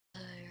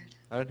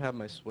I don't have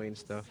my Swain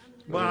stuff.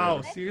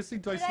 Wow, seriously?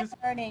 Do I see this?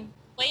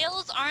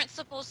 Whales aren't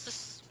supposed to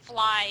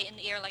fly in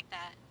the air like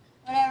that.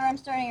 Whatever, I'm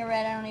starting a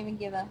red. I don't even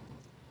give a.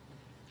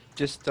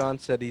 Just Don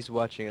said he's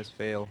watching us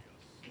fail.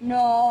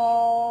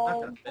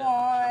 No,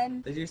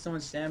 fun. They do so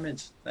much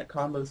damage. That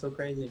combo is so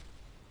crazy.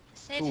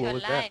 Save Ooh, your what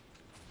was life. that?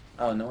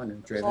 Oh, no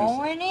one driven.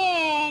 Going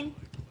in.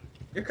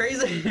 You're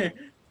crazy.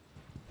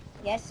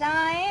 Yes,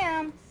 I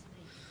am.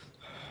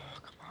 Oh,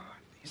 come on.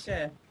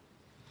 Okay.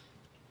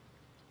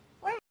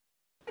 Where'd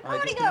I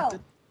Cody go?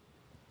 disconnected.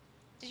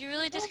 Did you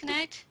really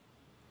disconnect?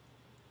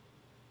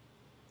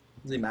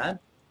 Is he mad?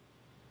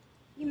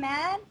 You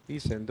mad?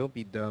 Ethan, don't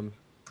be dumb.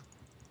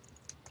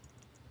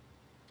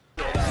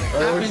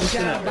 I've been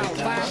shot about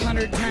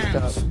 500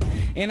 times,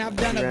 and I've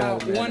done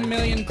about 1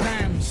 million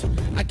crimes.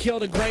 I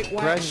killed a great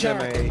white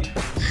shark.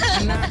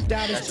 I knocked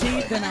out his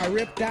teeth and I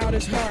ripped out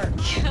his heart.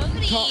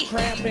 Cody. Talk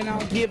crap and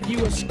I'll give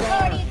you a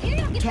scar.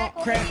 Talk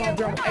crap, I'll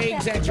throw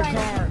eggs at your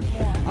car.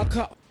 I'll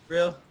cut.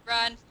 Real?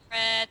 Run,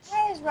 Fred.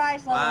 Why is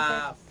Rise level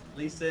Wow.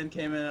 Lee Sin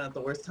came in at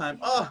the worst time.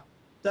 Oh!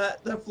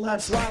 That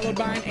flash. Swallowed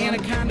by an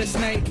anaconda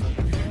snake.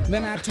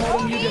 Then I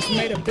told him you just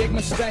made a big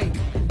mistake.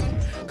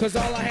 Cause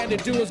all I had to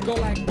do was go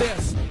like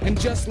this. And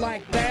just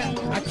like that,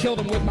 I killed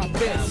him with my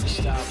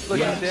fist.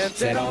 Yeah,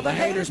 said all the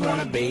haters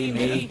wanna be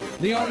me.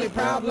 The only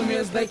problem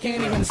is they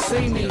can't even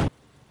see me.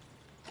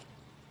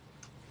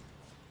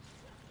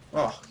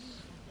 Oh.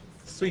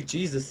 Sweet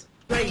Jesus.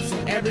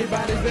 Racing,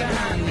 everybody's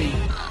behind me.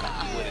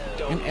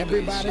 And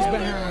everybody's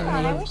behind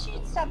I me. wish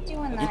you'd stop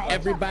doing that. And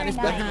everybody's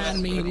It's not very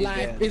behind me.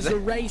 Life is a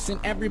race and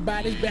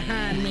everybody's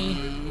behind me.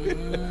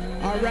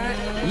 Alright,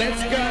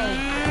 let's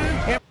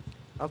go.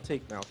 I'll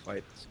take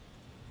Malphite.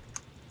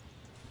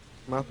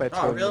 Malphite.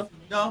 Oh, real?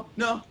 No,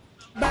 no.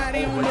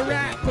 Everybody on the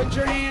right, put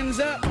your hands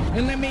up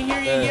and let me hear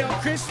you yell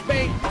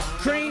Krispy,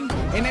 cream,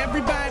 and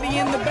everybody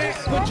in the back,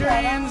 put your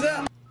hands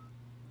up.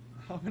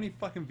 How many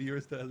fucking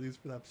viewers did I lose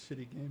for that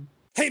shitty game?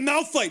 Hey,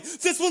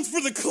 Malphite, this one's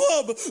for the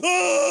club!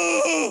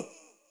 Oh!